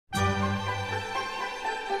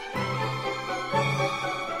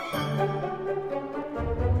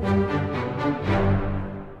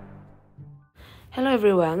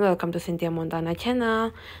everyone, welcome to Cynthia Montana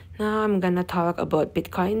channel. Now I'm gonna talk about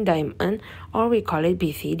Bitcoin Diamond, or we call it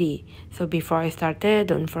BCD. So before I started,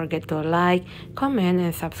 don't forget to like, comment,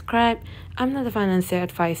 and subscribe. I'm not a financial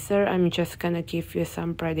advisor, I'm just gonna give you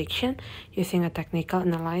some prediction using a technical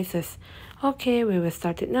analysis. Okay, we will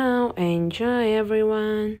start it now. Enjoy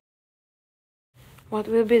everyone. What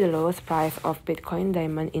will be the lowest price of Bitcoin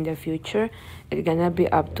Diamond in the future? It's gonna be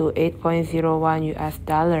up to 8.01 US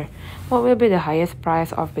dollar. What will be the highest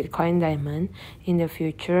price of Bitcoin Diamond in the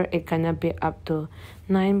future? It's gonna be up to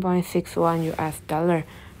 9.61 US dollar.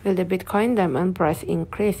 Will the Bitcoin Diamond price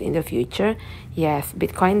increase in the future? Yes,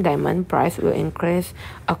 Bitcoin Diamond price will increase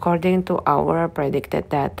according to our predicted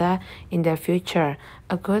data in the future.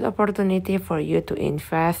 A good opportunity for you to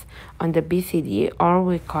invest on the BCD, or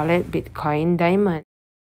we call it Bitcoin Diamond.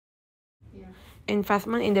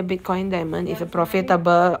 Investment in the Bitcoin Diamond is a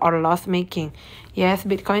profitable or loss making. Yes,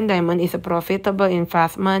 Bitcoin Diamond is a profitable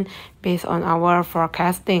investment based on our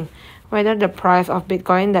forecasting. Whether the price of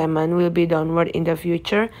Bitcoin Diamond will be downward in the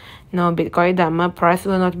future? No, Bitcoin Diamond price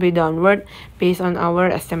will not be downward based on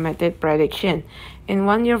our estimated prediction. In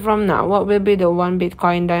 1 year from now, what will be the one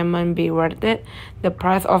Bitcoin Diamond be worth it? The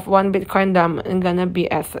price of one Bitcoin Diamond is gonna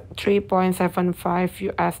be at 3.75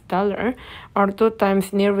 US dollar, or 2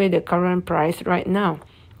 times nearly the current price right now.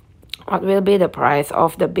 What will be the price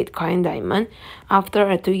of the Bitcoin Diamond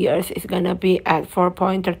after 2 years? It's gonna be at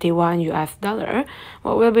 4.31 US dollar.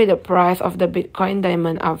 What will be the price of the Bitcoin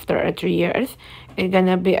Diamond after 3 years? It's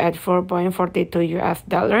gonna be at 4.42 US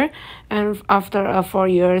dollar, and after 4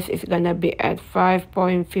 years it's gonna be at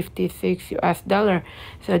 5.56 US dollar.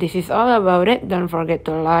 So this is all about it. Don't forget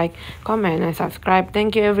to like, comment, and subscribe.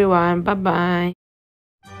 Thank you everyone. Bye bye.